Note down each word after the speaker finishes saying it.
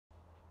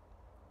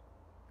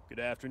Good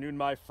afternoon,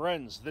 my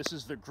friends. This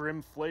is the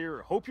Grim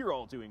Flayer. Hope you're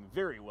all doing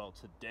very well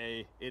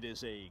today. It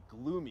is a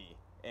gloomy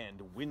and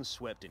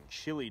windswept and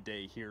chilly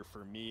day here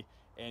for me,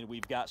 and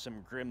we've got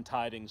some grim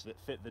tidings that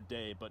fit the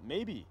day, but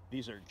maybe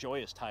these are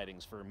joyous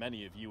tidings for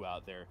many of you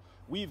out there.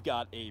 We've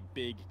got a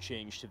big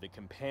change to the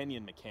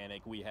companion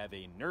mechanic. We have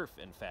a nerf,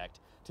 in fact,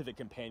 to the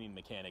companion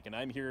mechanic, and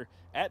I'm here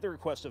at the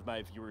request of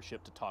my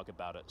viewership to talk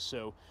about it.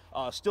 So,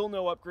 still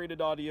no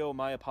upgraded audio.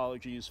 My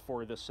apologies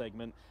for this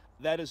segment.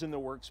 That is in the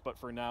works, but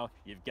for now,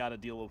 you've got to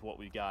deal with what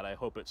we got. I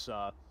hope it's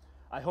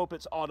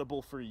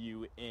audible for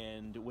you,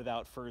 and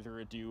without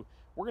further ado,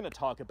 we're going to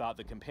talk about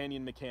the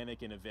companion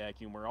mechanic in a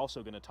vacuum. We're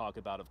also going to talk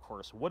about, of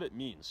course, what it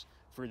means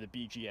for the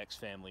BGX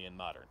family in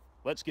Modern.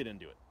 Let's get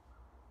into it.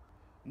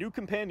 New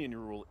companion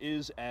rule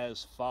is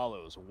as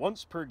follows.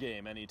 Once per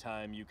game,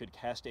 anytime you could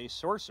cast a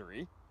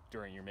sorcery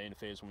during your main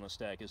phase when the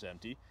stack is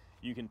empty,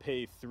 you can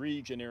pay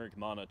 3 generic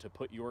mana to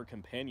put your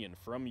companion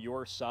from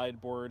your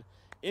sideboard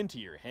into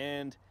your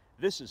hand.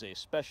 This is a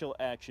special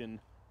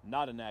action,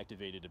 not an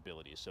activated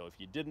ability. So if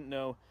you didn't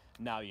know,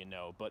 now you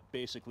know. But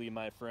basically,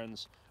 my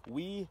friends,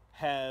 we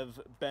have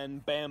been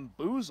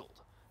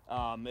bamboozled.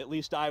 At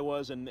least I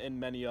was, and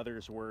many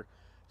others were.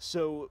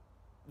 So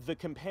the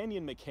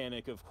companion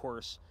mechanic, of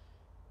course,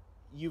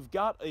 you've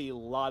got a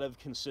lot of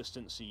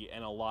consistency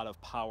and a lot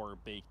of power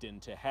baked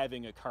into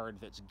having a card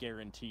that's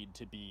guaranteed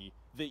to be,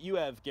 that you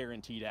have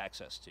guaranteed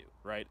access to,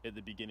 right, at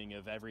the beginning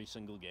of every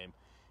single game.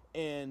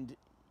 And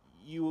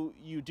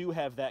you do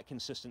have that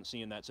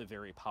consistency, and that's a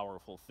very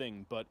powerful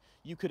thing, but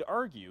you could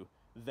argue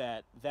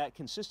that that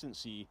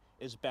consistency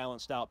is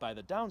balanced out by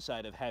the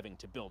downside of having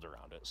to build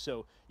around it.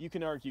 So you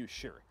can argue,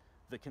 sure,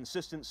 the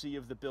consistency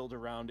of the build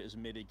around is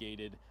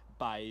mitigated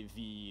by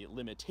the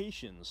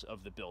limitations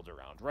of the build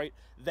around, right?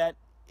 That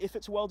if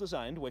it's well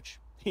designed,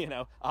 which, you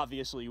know,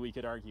 obviously we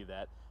could argue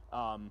that,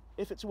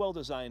 if it's well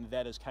designed,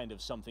 that is kind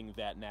of something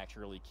that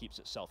naturally keeps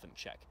itself in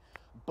check.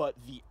 But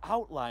the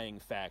outlying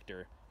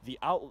factor, the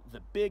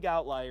big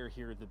outlier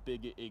here, the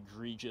big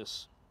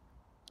egregious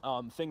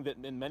thing that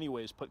in many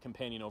ways put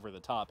Companion over the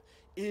top,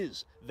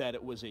 is that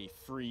it was a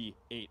free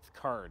 8th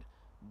card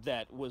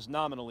that was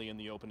nominally in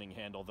the opening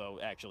hand, although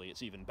actually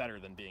it's even better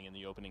than being in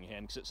the opening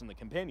hand because it's in the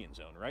Companion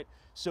zone, right?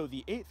 So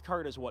the 8th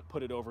card is what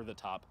put it over the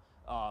top,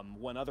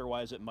 when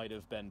otherwise it might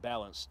have been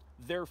balanced.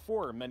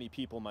 Therefore, many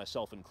people,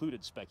 myself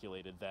included,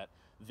 speculated that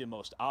the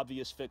most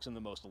obvious fix and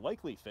the most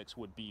likely fix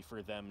would be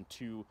for them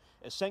to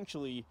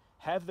essentially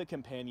have the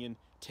Companion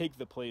take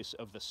the place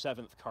of the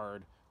 7th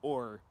card,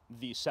 or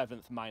the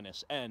 7th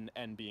minus n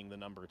being the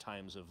number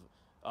times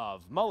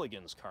of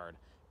Mulligan's card.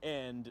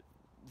 And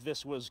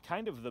this was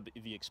kind of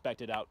the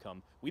expected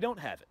outcome. We don't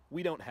have it.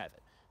 We don't have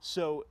it.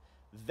 So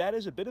that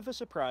is a bit of a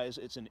surprise.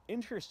 It's an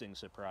interesting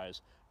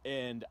surprise,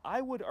 and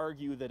I would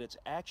argue that it's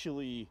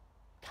actually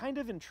kind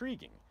of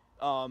intriguing,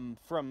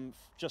 from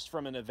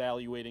an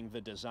evaluating the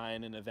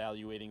design and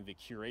evaluating the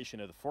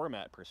curation of the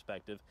format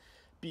perspective,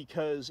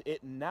 because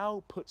it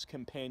now puts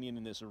Companion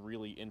in this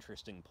really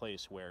interesting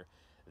place where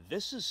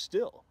this is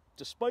still,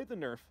 despite the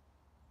nerf,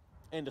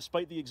 and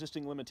despite the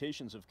existing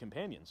limitations of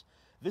Companions,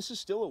 this is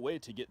still a way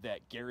to get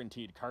that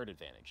guaranteed card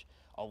advantage.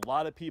 A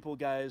lot of people,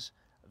 guys,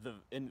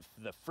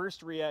 the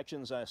first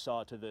reactions I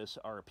saw to this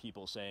are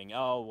people saying,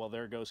 oh, well,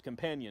 there goes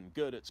Companion,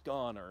 good, it's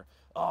gone, or,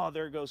 oh,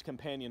 there goes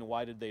Companion,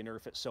 why did they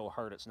nerf it so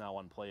hard it's now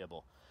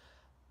unplayable?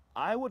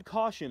 I would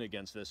caution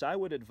against this. I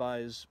would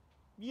advise,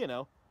 you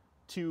know,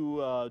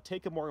 to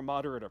take a more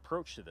moderate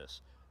approach to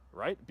this,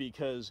 right?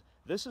 Because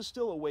this is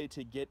still a way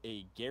to get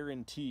a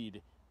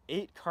guaranteed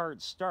 8-card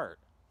start.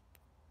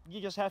 You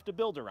just have to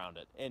build around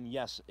it. And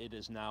yes, it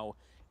is now,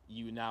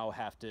 you now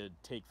have to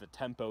take the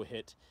tempo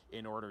hit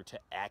in order to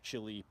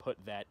actually put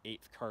that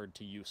 8th card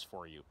to use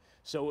for you.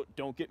 So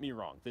don't get me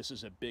wrong, this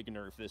is a big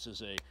nerf. This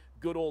is a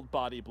good old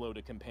body blow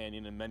to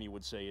Companion, and many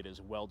would say it is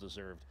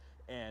well-deserved.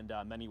 And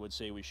many would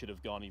say we should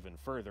have gone even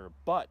further.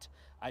 But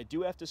I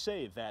do have to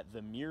say that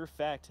the mere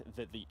fact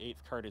that the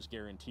 8th card is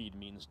guaranteed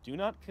means do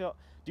not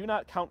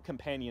count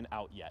Companion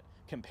out yet.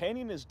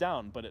 Companion is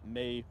down, but it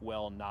may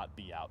well not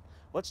be out.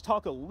 Let's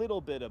talk a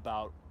little bit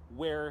about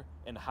where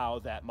and how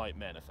that might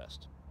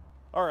manifest.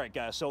 Alright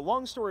guys, so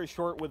long story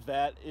short with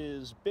that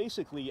is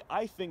basically,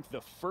 I think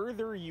the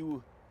further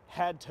you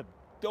had to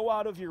go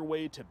out of your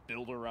way to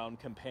build around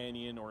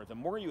Companion, or the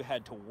more you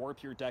had to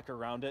warp your deck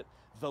around it,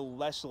 the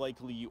less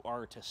likely you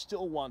are to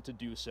still want to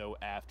do so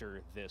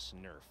after this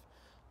nerf.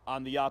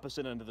 On the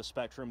opposite end of the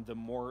spectrum, the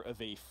more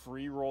of a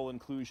free roll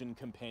inclusion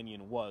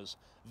Companion was,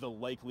 the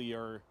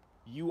likelier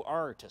you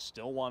are to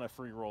still want to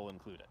free roll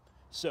include it.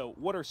 So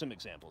what are some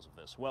examples of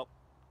this? Well,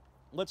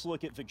 let's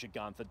look at the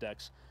Gigantha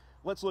decks.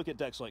 Let's look at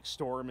decks like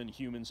Storm and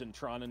Humans and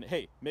Tron, and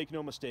hey, make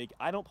no mistake,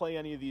 I don't play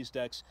any of these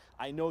decks.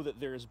 I know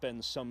that there's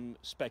been some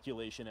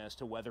speculation as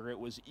to whether it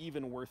was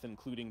even worth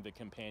including the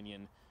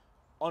Companion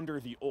under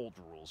the old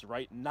rules,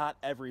 right? Not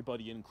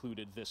everybody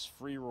included this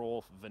free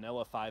roll,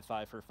 vanilla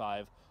 5/5 for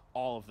 5,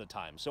 all of the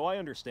time. So I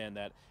understand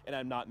that, and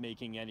I'm not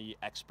making any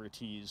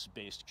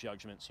expertise-based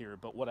judgments here,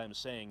 but what I'm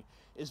saying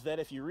is that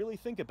if you really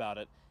think about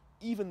it,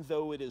 even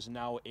though it is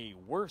now a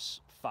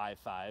worse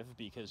 5/5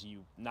 because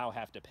you now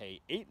have to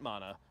pay 8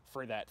 mana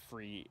for that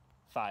free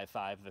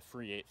 5/5, the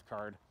free 8th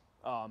card,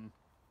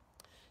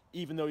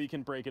 even though you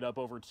can break it up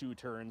over 2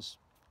 turns,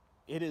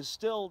 it is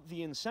still,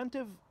 the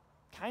incentive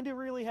kind of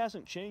really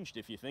hasn't changed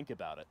if you think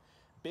about it.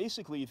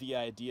 Basically, the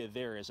idea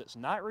there is it's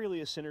not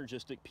really a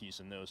synergistic piece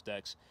in those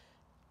decks.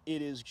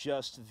 It is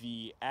just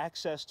the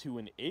access to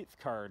an 8th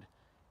card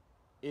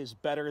is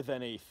better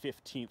than a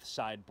 15th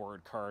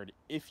sideboard card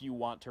if you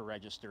want to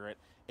register it,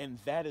 and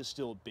that is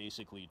still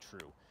basically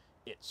true.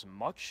 It's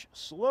much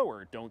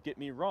slower, don't get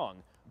me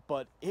wrong,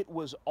 but it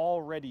was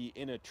already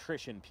an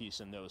attrition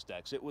piece in those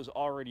decks. It was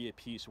already a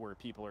piece where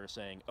people are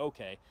saying,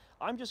 okay,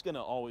 I'm just going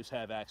to always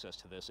have access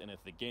to this, and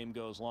if the game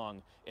goes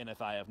long, and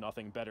if I have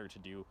nothing better to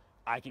do,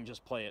 I can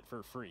just play it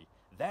for free.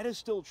 That is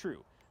still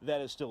true.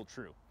 That is still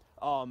true.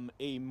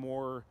 A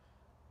more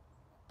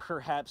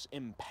perhaps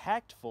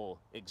impactful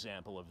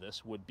example of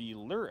this would be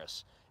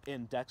Lurrus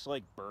in decks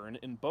like Burn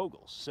and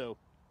Bogles. So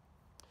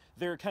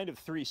there are kind of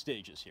 3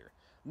 stages here.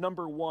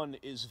 Number 1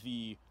 is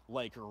the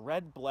like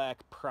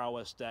red-black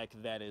prowess deck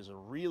that is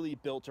really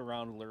built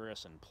around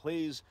Lurrus and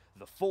plays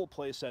the full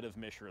playset of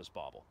Mishra's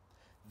Bauble.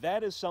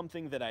 That is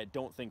something that I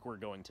don't think we're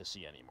going to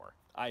see anymore.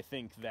 I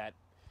think that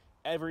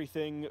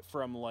everything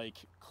from like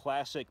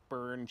classic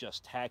Burn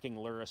just tacking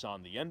Lurrus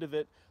on the end of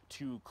it,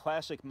 to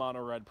classic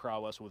mono red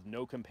prowess with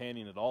no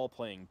companion at all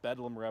playing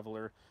Bedlam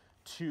Reveler,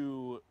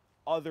 to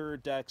other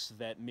decks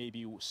that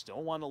maybe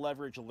still want to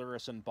leverage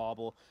Lurrus and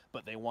Bauble,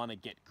 but they want to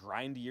get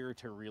grindier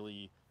to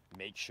really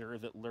make sure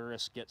that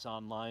Lurrus gets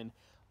online.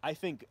 I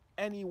think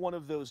any one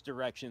of those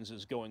directions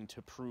is going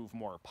to prove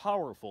more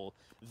powerful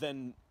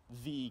than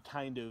the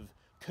kind of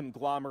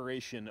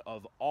conglomeration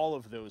of all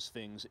of those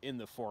things in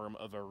the form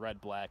of a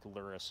red-black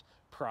Lurrus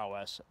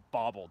prowess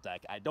Bauble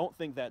deck. I don't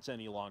think that's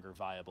any longer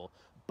viable,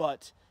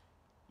 but,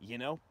 you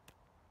know,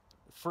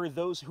 for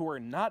those who are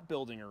not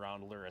building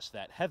around Lurrus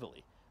that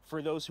heavily,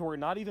 for those who are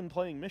not even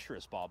playing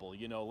Mishra's Bauble,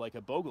 you know, like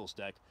a Bogles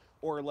deck,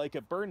 or like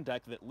a Burn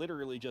deck that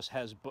literally just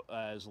has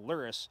as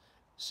Lurrus,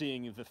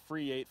 seeing the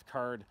free 8th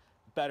card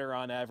better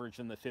on average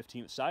than the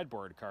 15th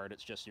sideboard card,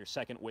 it's just your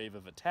second wave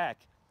of attack,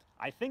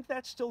 I think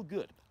that's still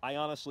good. I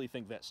honestly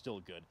think that's still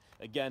good.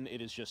 Again,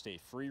 it is just a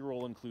free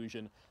roll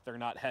inclusion. They're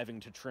not having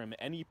to trim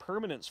any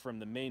permanents from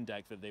the main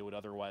deck that they would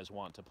otherwise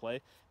want to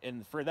play.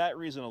 And for that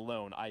reason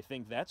alone, I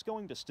think that's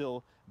going to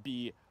still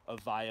be a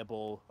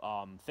viable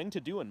thing to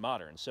do in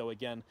Modern. So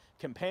again,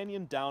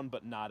 companion down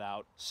but not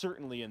out,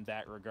 certainly in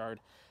that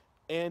regard.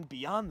 And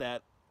beyond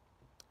that,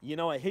 you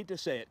know, I hate to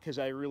say it because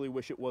I really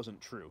wish it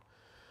wasn't true,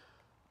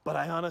 but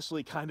I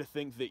honestly kind of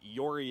think that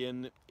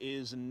Yorion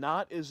is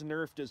not as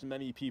nerfed as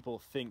many people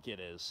think it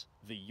is.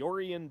 The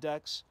Yorion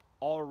decks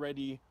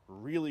already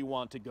really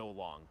want to go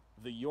long.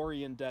 The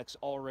Yorion decks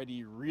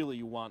already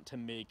really want to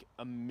make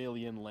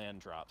 1,000,000 land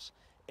drops.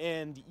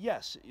 And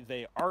yes,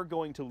 they are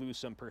going to lose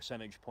some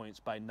percentage points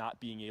by not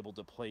being able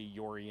to play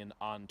Yorion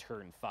on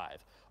turn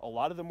 5. A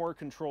lot of the more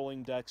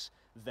controlling decks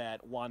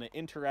that want to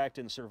interact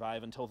and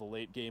survive until the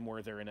late game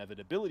where their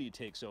inevitability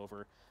takes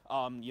over.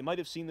 You might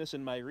have seen this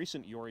in my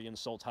recent Yorion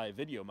Sultai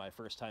video, my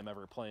first time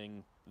ever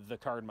playing the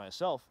card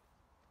myself.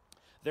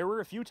 There were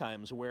a few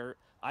times where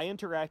I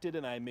interacted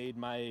and I made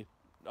my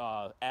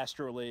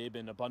Astrolabe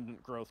and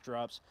Abundant Growth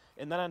drops,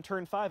 and then on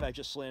turn 5 I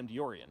just slammed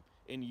Yorion.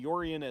 And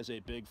Yorion, as a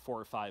big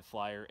 4/5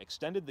 flyer,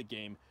 extended the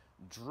game,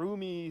 drew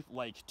me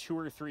like 2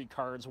 or 3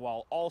 cards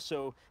while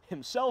also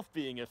himself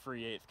being a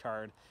free 8th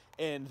card,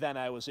 and then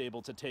I was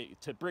able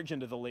to bridge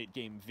into the late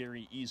game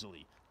very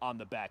easily on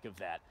the back of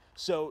that.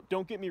 So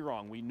don't get me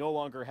wrong, we no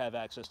longer have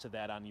access to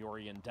that on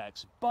Yorion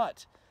decks,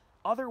 but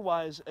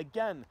otherwise,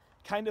 again,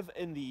 kind of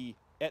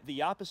at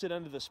the opposite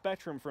end of the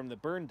spectrum from the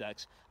Burn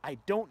decks, I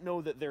don't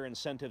know that their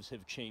incentives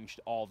have changed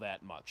all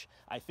that much.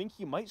 I think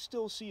you might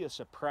still see a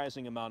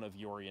surprising amount of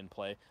Yorion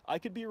play. I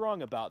could be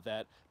wrong about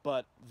that,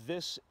 but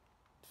this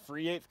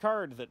free 8th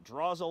card that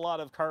draws a lot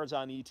of cards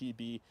on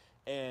ETB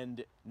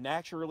and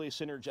naturally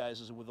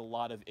synergizes with a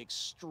lot of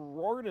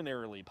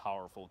extraordinarily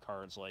powerful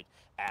cards like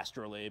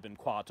Astrolabe and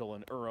Quattle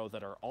and Uro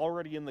that are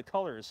already in the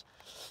colors.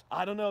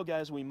 I don't know,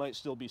 guys, we might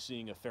still be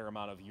seeing a fair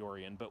amount of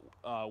Yorion,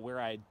 but where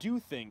I do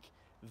think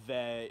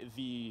that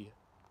the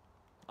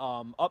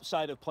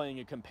upside of playing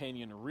a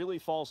companion really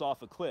falls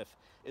off a cliff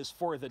is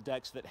for the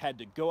decks that had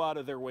to go out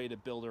of their way to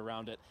build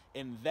around it,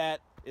 and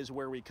that is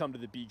where we come to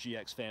the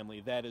BGX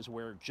family. That is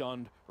where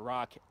Jund,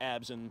 Rock,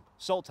 Abzan,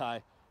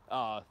 Sultai,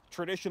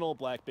 traditional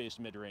black-based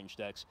mid-range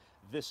decks,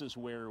 this is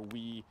where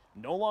we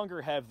no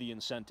longer have the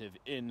incentive,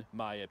 in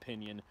my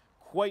opinion,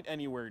 quite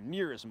anywhere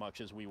near as much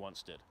as we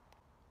once did.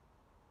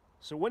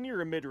 So when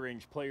you're a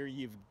mid-range player,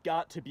 you've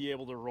got to be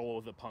able to roll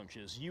with the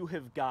punches. You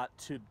have got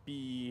to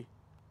be,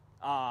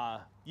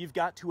 you've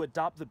got to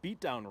adopt the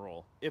beatdown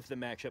role if the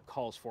matchup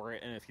calls for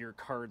it and if your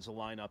cards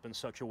line up in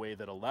such a way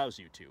that allows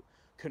you to.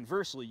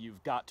 Conversely,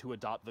 you've got to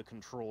adopt the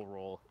control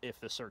role if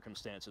the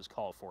circumstances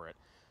call for it.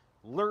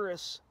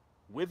 Lurrus,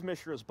 with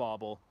Mishra's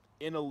Bauble,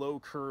 in a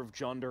low-curve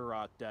Jund or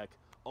Rock deck,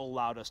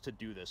 allowed us to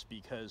do this,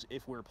 because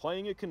if we're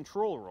playing a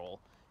control role,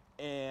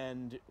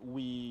 and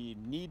we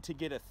need to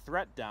get a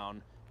threat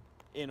down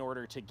in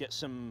order to get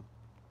some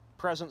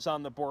presence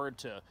on the board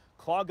to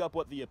clog up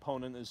what the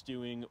opponent is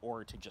doing,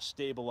 or to just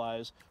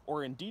stabilize,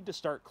 or indeed to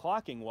start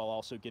clocking while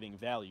also getting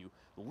value.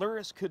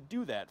 Lurrus could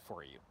do that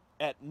for you,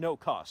 at no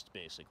cost,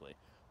 basically.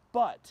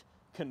 But,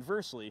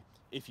 conversely,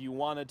 if you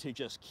wanted to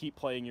just keep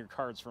playing your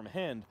cards from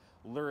hand,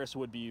 Lurrus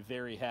would be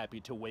very happy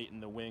to wait in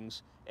the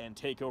wings and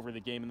take over the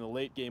game in the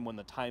late game when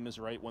the time is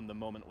right, when the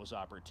moment was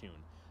opportune.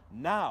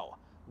 Now,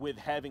 with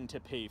having to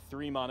pay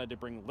 3 mana to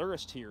bring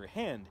Lurrus to your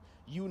hand,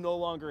 you no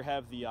longer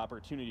have the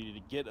opportunity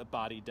to get a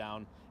body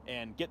down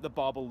and get the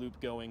bauble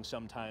loop going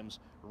sometimes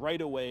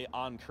right away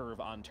on curve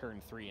on turn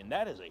 3, and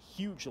that is a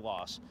huge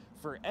loss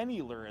for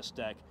any Lurrus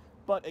deck.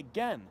 But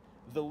again,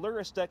 the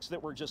Lurrus decks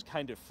that were just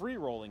kind of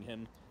free-rolling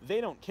him, they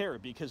don't care,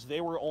 because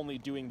they were only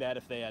doing that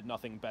if they had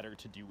nothing better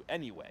to do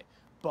anyway.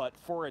 But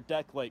for a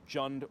deck like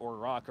Jund or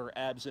Rock or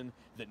Abzan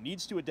that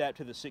needs to adapt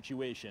to the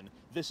situation,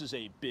 this is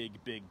a big,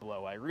 big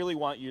blow. I really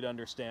want you to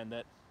understand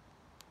that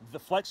the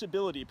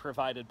flexibility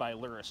provided by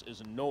Lurrus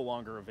is no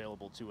longer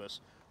available to us.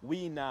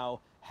 We now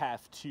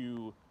have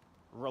to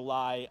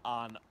rely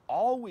on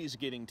always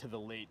getting to the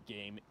late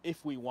game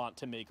if we want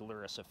to make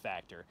Lurrus a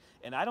factor.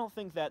 And I don't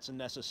think that's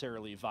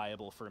necessarily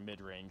viable for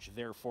mid-range.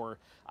 Therefore,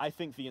 I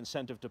think the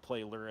incentive to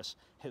play Lurrus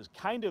has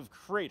kind of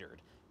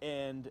cratered,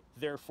 and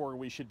therefore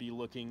we should be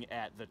looking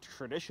at the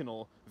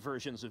traditional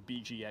versions of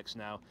BGX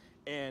now.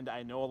 And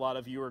I know a lot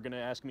of you are going to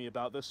ask me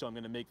about this, so I'm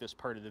going to make this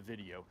part of the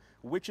video.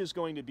 Which is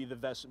going to be the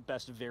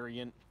best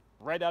variant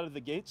right out of the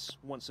gates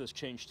once this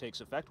change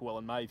takes effect? Well,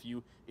 in my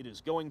view, it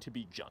is going to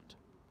be Jund.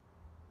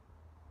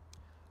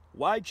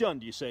 Why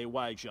Jund, you say?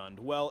 Why Jund?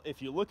 Well,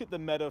 if you look at the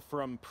meta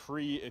from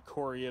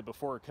pre-Ikoria,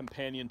 before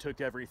Companion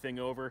took everything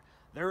over,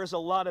 there is a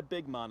lot of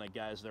big mana,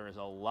 guys. There is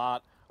a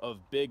lot of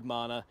big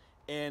mana,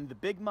 and the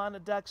big mana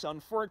decks,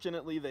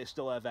 unfortunately, they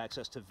still have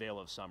access to Veil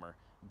of Summer.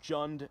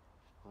 Jund,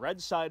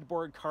 red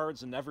sideboard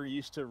cards never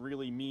used to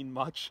really mean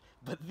much,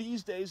 but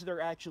these days they're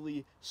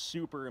actually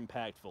super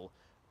impactful.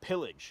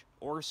 Pillage,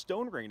 or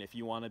Stone Rain if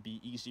you want to be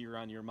easier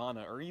on your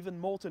mana, or even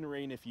Molten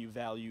Rain if you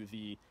value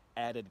the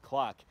added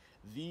clock.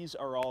 These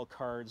are all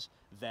cards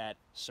that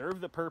serve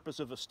the purpose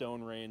of a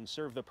Stone Rain,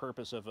 serve the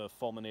purpose of a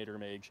Fulminator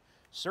Mage,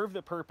 serve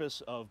the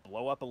purpose of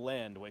blow up a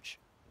land, which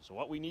is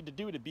what we need to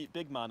do to beat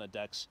big mana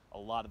decks a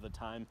lot of the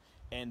time,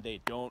 and they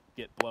don't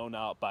get blown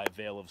out by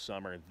Veil of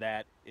Summer.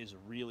 That is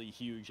really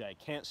huge. I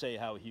can't say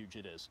how huge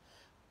it is.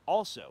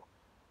 Also,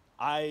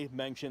 I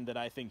mentioned that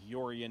I think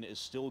Yorion is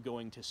still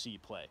going to see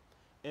play.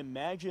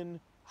 Imagine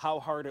how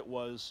hard it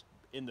was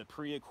in the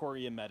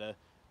pre-Ikoria meta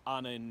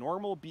on a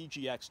normal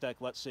BGX deck,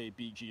 let's say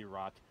BG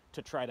Rock,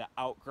 to try to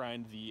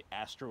outgrind the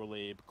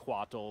Astrolabe,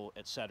 Quattle,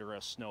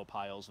 etc. snow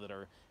piles that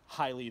are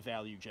highly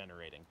value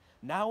generating.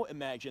 Now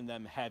imagine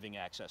them having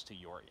access to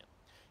Yorion.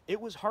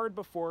 It was hard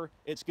before,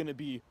 it's going to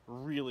be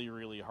really,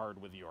 really hard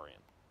with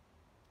Yorion.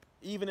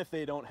 Even if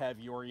they don't have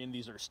Yorion,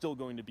 these are still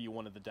going to be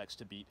one of the decks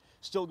to beat,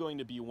 still going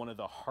to be one of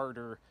the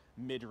harder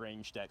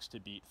mid-range decks to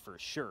beat for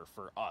sure,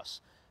 for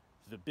us.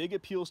 The big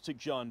appeals to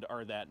Jund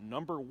are that,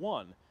 number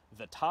one,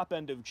 the top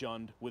end of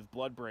Jund with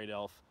Bloodbraid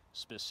Elf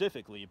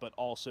specifically, but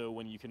also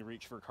when you can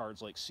reach for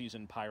cards like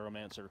Seasoned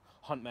Pyromancer,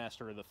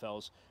 Huntmaster of the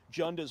Fells,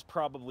 Jund is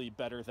probably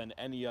better than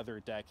any other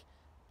deck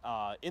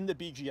in the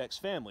BGX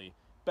family,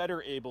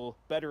 better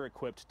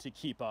equipped to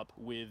keep up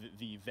with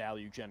the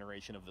value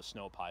generation of the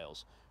snow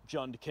piles.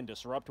 Jund can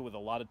disrupt with a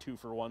lot of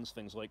 2-for-1s,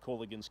 things like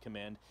Kolaghan's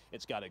Command.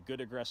 It's got a good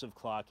aggressive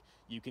clock.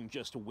 You can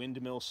just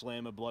windmill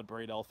slam a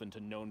Bloodbraid Elf into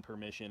known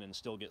permission and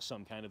still get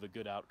some kind of a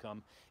good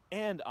outcome.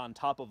 And on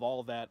top of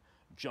all that,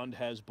 Jund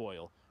has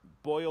Boil.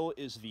 Boil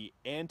is the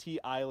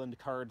anti-island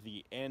card,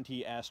 the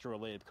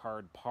anti-Astrolabe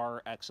card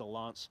par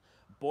excellence.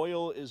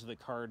 Boil is the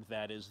card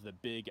that is the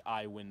big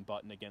I win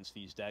button against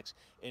these decks,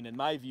 and in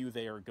my view,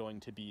 they are going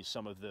to be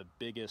some of the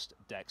biggest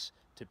decks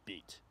to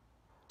beat.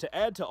 To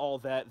add to all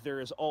that,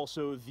 there is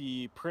also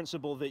the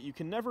principle that you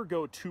can never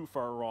go too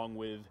far wrong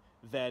with.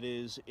 That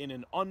is, in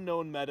an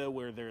unknown meta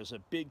where there's a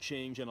big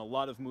change and a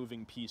lot of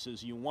moving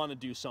pieces, you want to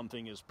do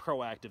something as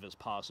proactive as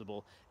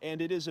possible,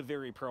 and it is a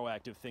very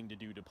proactive thing to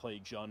do to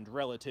play Jund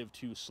relative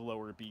to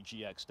slower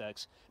BGX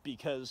decks,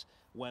 because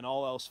when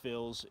all else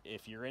fails,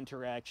 if your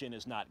interaction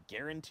is not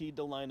guaranteed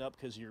to line up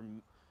because your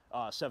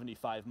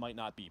 75 might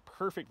not be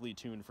perfectly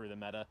tuned for the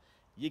meta,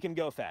 you can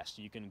go fast.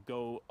 You can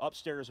go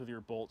upstairs with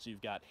your bolts.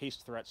 You've got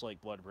haste threats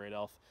like Bloodbraid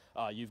Elf.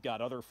 You've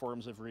got other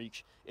forms of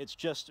reach. It's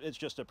just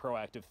a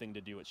proactive thing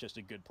to do. It's just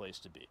a good place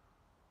to be.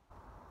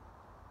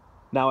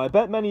 Now, I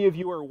bet many of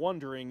you are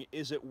wondering,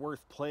 is it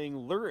worth playing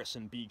Lurrus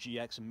in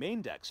BGX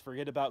main decks?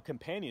 Forget about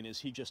Companion.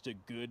 Is he just a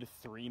good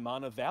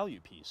 3-mana value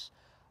piece?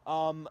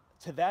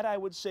 To that I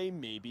would say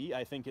maybe.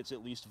 I think it's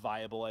at least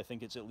viable. I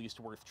think it's at least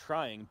worth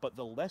trying, but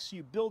the less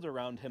you build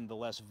around him, the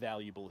less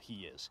valuable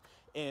he is.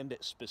 And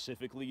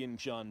specifically in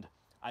Jund,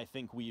 I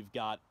think we've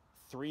got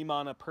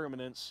 3-mana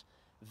permanents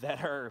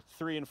that are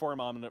 3 and 4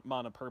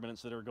 mana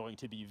permanents that are going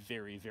to be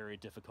very, very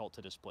difficult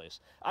to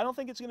displace. I don't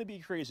think it's going to be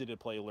crazy to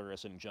play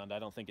Lurrus in Jund. I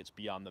don't think it's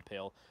beyond the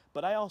pale,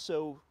 but I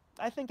also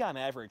I think on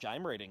average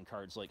I'm rating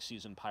cards like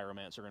Seasoned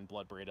Pyromancer and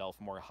Bloodbraid Elf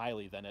more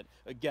highly than it,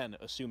 again,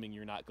 assuming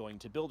you're not going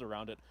to build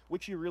around it,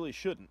 which you really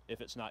shouldn't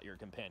if it's not your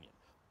companion.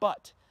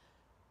 But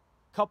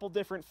couple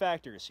different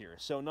factors here.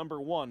 So number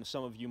one,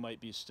 some of you might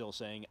be still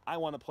saying, I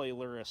want to play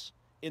Lurrus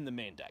in the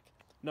main deck.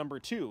 Number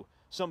two,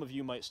 some of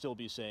you might still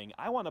be saying,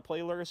 I want to play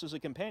Lurrus as a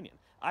companion.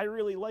 I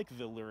really like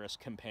the Lurrus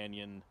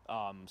companion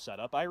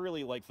setup. I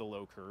really like the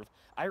low curve.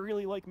 I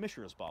really like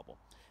Mishra's Bauble.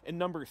 And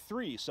number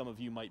three, some of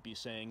you might be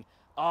saying,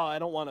 I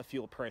don't want to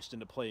feel pressed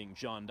into playing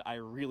Jund. I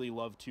really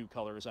love two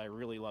colors. I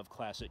really love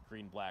classic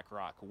green-black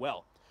rock.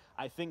 Well,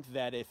 I think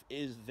that if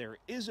there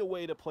is a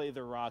way to play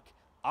the rock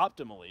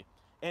optimally,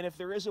 and if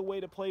there is a way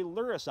to play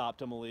Lurrus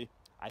optimally,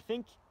 I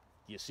think,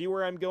 do you see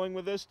where I'm going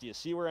with this? Do you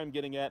see where I'm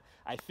getting at?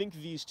 I think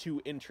these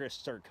two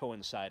interests are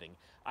coinciding.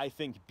 I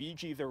think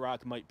BG the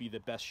Rock might be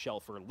the best shell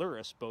for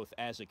Lurrus, both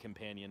as a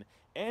companion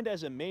and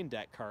as a main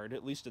deck card,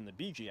 at least in the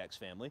BGX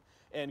family.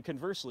 And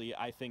conversely,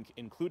 I think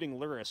including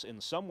Lurrus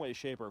in some way,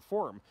 shape, or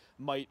form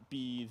might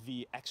be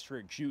the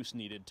extra juice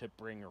needed to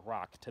bring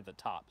Rock to the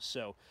top.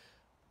 So,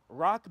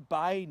 Rock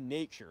by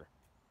nature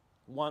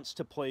wants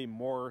to play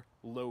more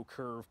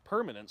low-curve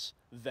permanents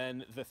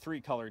than the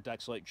three-color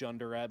decks like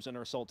Jund, and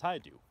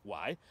Sultai do.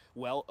 Why?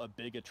 Well, a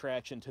big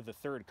attraction to the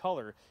third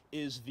color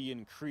is the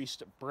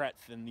increased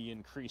breadth and the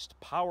increased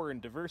power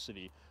and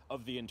diversity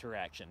of the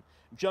interaction.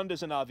 Jund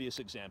is an obvious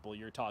example.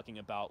 You're talking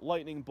about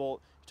Lightning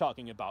Bolt, you're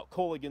talking about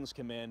Kolaghan's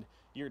Command,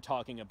 you're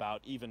talking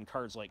about even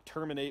cards like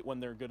Terminate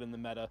when they're good in the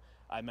meta.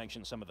 I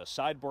mentioned some of the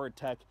sideboard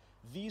tech.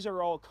 These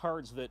are all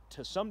cards that,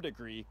 to some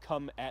degree,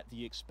 come at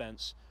the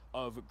expense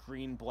of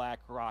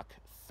green-black rock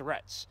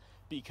threats,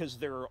 because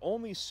there are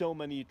only so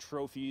many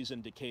trophies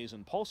and decays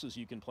and pulses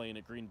you can play in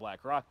a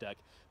green-black rock deck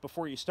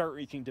before you start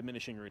reaching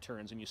diminishing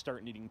returns and you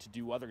start needing to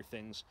do other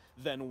things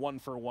than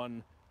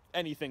one-for-one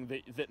anything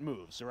that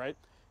moves, right?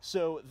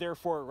 So,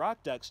 therefore,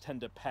 rock decks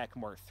tend to pack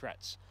more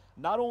threats.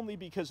 Not only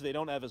because they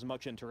don't have as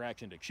much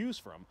interaction to choose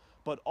from,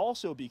 but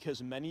also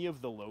because many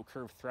of the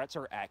low-curve threats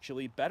are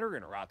actually better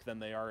in Rock than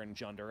they are in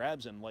Jund or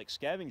Abzan, like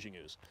Scavenging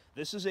Ooze.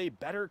 This is a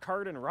better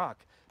card in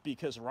Rock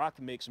because Rock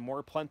makes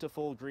more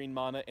plentiful green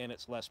mana and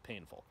it's less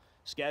painful.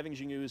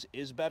 Scavenging Ooze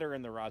is better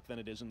in the Rock than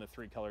it is in the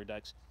three-color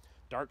decks.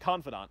 Dark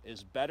Confidant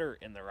is better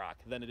in the Rock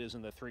than it is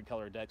in the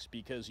three-color decks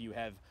because you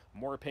have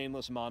more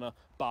painless mana,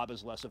 Bob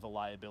is less of a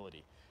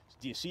liability.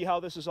 Do you see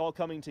how this is all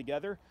coming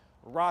together?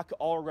 Rock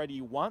already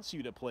wants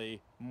you to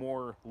play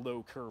more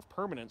low-curve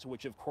permanents,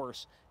 which of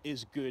course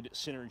is good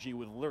synergy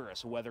with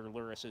Lurrus. Whether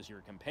Lurrus is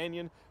your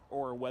companion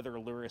or whether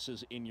Lurrus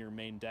is in your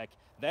main deck,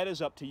 that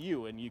is up to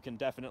you, and you can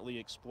definitely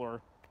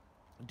explore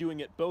doing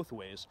it both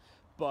ways.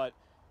 But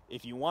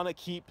if you want to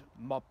keep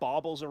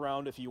baubles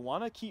around, if you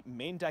want to keep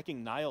main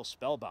decking Nile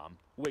Spellbomb,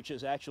 which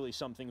is actually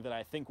something that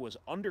I think was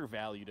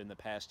undervalued in the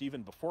past,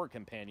 even before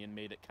Companion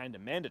made it kind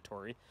of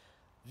mandatory,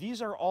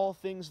 these are all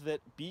things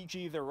that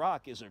BG the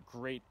Rock is a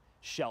great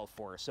shell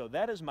for. So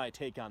that is my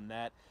take on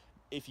that.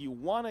 If you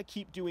want to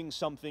keep doing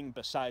something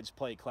besides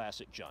play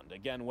Classic Jund,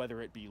 again,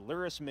 whether it be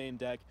Lurrus main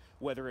deck,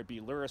 whether it be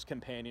Lurrus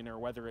Companion, or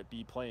whether it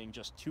be playing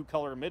just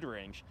two-color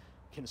mid-range,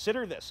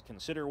 consider this.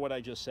 Consider what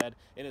I just said.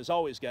 And as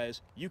always,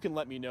 guys, you can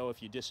let me know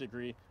if you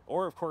disagree,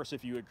 or of course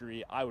if you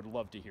agree. I would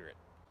love to hear it.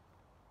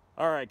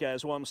 Alright,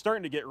 guys, well, I'm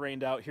starting to get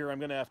rained out here. I'm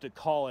going to have to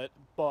call it.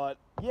 But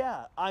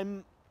yeah,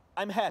 I'm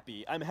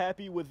happy. I'm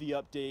happy with the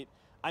update.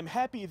 I'm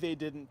happy they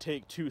didn't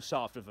take too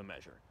soft of a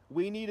measure.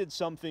 We needed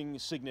something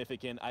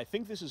significant. I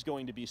think this is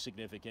going to be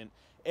significant.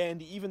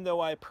 And even though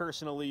I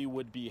personally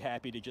would be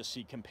happy to just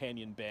see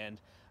Companion banned,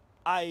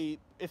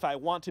 if I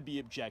want to be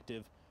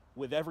objective,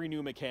 with every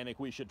new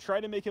mechanic, we should try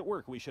to make it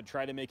work. We should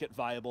try to make it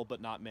viable,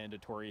 but not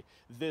mandatory.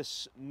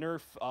 This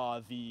nerf,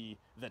 the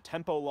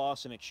tempo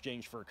loss in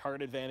exchange for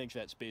card advantage,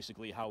 that's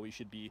basically how we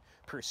should be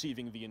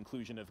perceiving the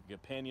inclusion of a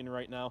companion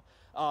right now.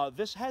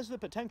 This has the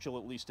potential,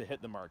 at least, to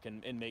hit the mark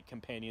and make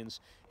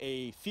companions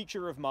a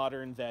feature of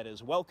Modern that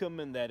is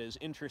welcome and that is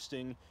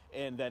interesting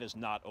and that is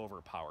not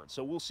overpowered.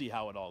 So we'll see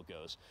how it all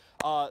goes.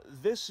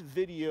 This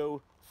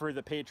video, for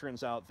the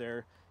patrons out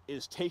there,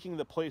 is taking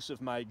the place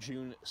of my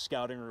June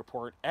scouting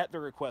report at the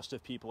request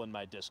of people in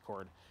my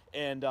Discord.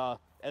 And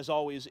as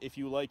always, if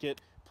you like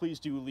it, please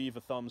do leave a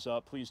thumbs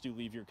up. Please do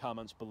leave your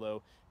comments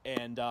below.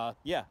 And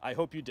yeah, I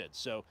hope you did.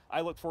 So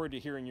I look forward to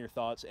hearing your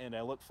thoughts, and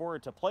I look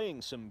forward to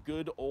playing some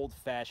good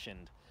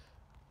old-fashioned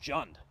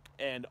Jund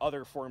and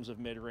other forms of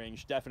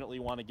mid-range. Definitely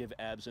want to give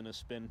Abzan a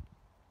spin.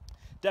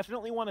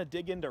 Definitely want to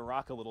dig into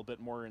Rock a little bit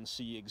more and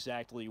see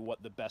exactly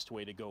what the best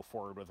way to go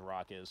forward with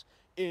Rock is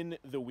in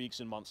the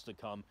weeks and months to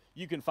come.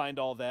 You can find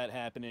all that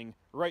happening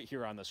right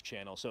here on this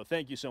channel. So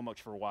thank you so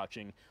much for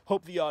watching.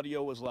 Hope the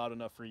audio was loud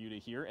enough for you to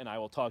hear, and I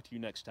will talk to you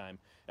next time.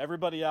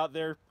 Everybody out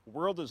there,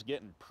 world is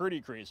getting pretty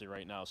crazy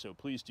right now, so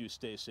please do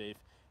stay safe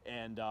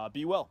and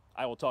be well.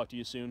 I will talk to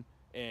you soon,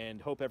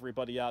 and hope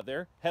everybody out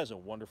there has a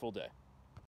wonderful day.